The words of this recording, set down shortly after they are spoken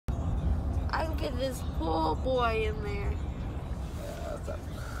I can get this whole boy in there. Yeah, that's up.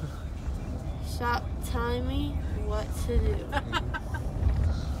 Stop telling me what to do.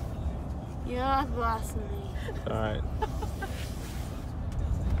 You're not blasting me. Alright.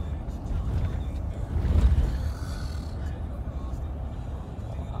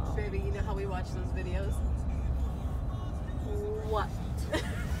 Baby, you know how we watch those videos? What?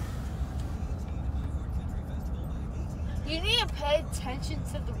 You need to pay attention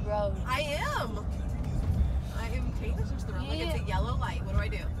to the road. I am paying attention to the road. Like it's a yellow light.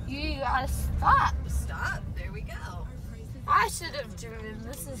 What do? You gotta stop. Stop. There we go. I should have driven.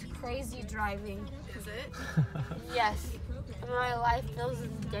 This is crazy driving. Is it? Yes. My life feels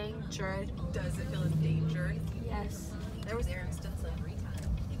endangered. Does it feel endangered? Yes. There was Aaron Stinson 3 times.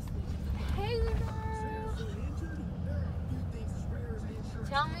 Hey girl.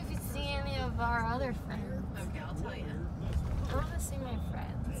 Tell me if you see any of our other friends. Okay, I'll tell you. I want to see my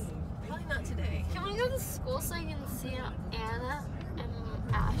friends. Probably not today. Can we go to school so I can see Anna and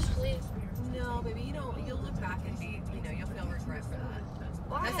Ashley? No, baby, you'll look back and you'll feel regret for that.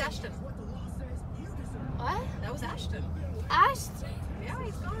 Why? That's Ashton. What? That was Ashton. Ashton? Yeah,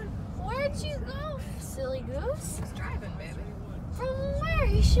 he's gone. Where'd you go, silly goose? He's driving, baby. From where?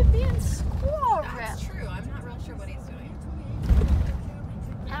 He should be in school. That's true. I'm not real sure what he's doing.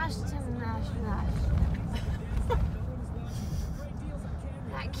 Ashton.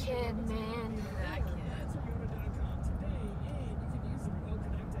 That kid, man. That kid.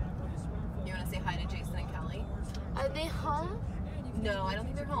 You want to say hi to Jason and Kelly? Are they home? No, I don't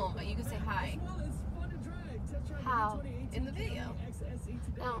think they're home, but you can say hi. How? In the video.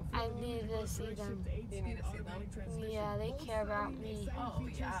 No, I need to see them. You need to see them. Yeah, they care about me. Oh,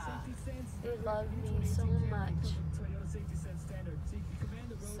 yeah. They love me so much.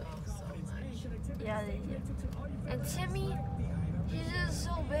 So much. Yeah, they do. And Timmy, he's just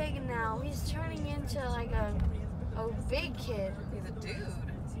so big now. He's turning into like a big kid. He's a dude.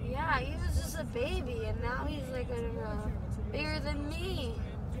 Yeah, he was just a baby, and now he's like bigger than me.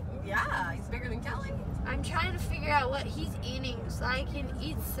 Yeah, he's bigger than Kelly. I'm trying to figure out what he's eating so I can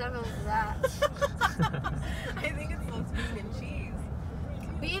eat some of that. I think it's those bean and cheese.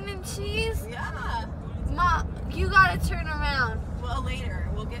 Bean and cheese? Yeah. Mom, you gotta turn around. Well, later.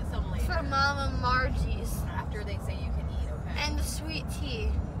 We'll get some later. For Mama Margie's. After they say you can eat, okay? And the sweet tea.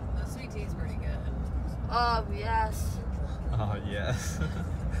 The sweet tea is pretty good. Oh, yes. Oh, yes.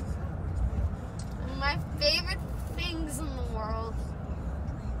 My favorite things in the world.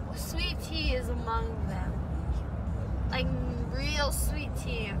 Sweet tea is among them. Like real sweet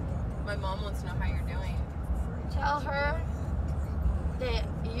tea. My mom wants to know how you're doing. Tell her that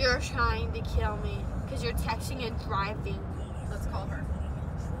you're trying to kill me because you're texting and driving. Let's call her.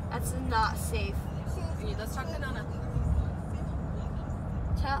 That's not safe. Let's talk to Nana.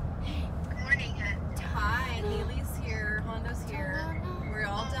 Tell. Good morning. Hi, Haley's here. Honda's here. We're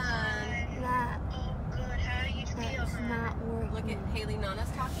all done. That, Oh, good. How do you feel? that's not working. Look at Haley. Nana's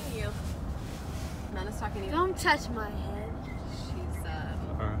talking to you. Nana's talking to you. Don't touch my head. She's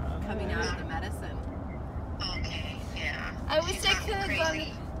coming out of the medicine. Okay, yeah. I wish She's I not could have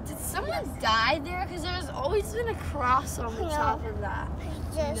crazy. gone. Did someone die there? Because there's always been a cross on the top of that.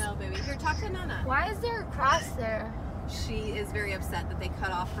 No, baby. Here, talk to Nana. Why is there a cross there? She is very upset that they cut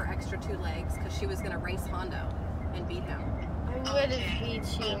off her extra 2 legs because she was going to race Hondo and beat him. I would have beat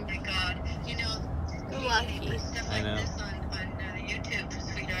Oh you. my God. You know, You're we lucky. put stuff I like know. this on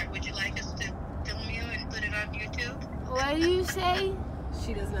YouTube, sweetheart. Would you like us to film you and put it on YouTube? What do you say?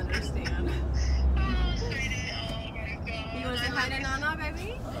 She doesn't understand. Oh, sweetie. Oh my God. You want to say hi to Nana,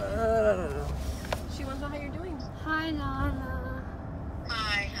 baby? She wants to know how you're doing. Hi, Nana.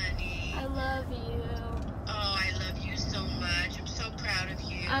 Hi, honey. I love you. Oh, I love you so much. I'm so proud of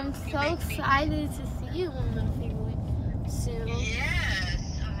you. I'm You so make me- excited to see you in the family soon.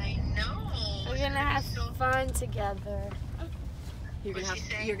 Yes, I know. We're gonna have So- fun together. You're What'd she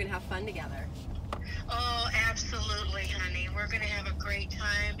say? gonna have fun together. Oh, absolutely, honey. We're going to have a great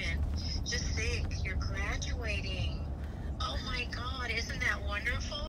time. And just think, you're graduating. Oh, my God. Isn't that wonderful?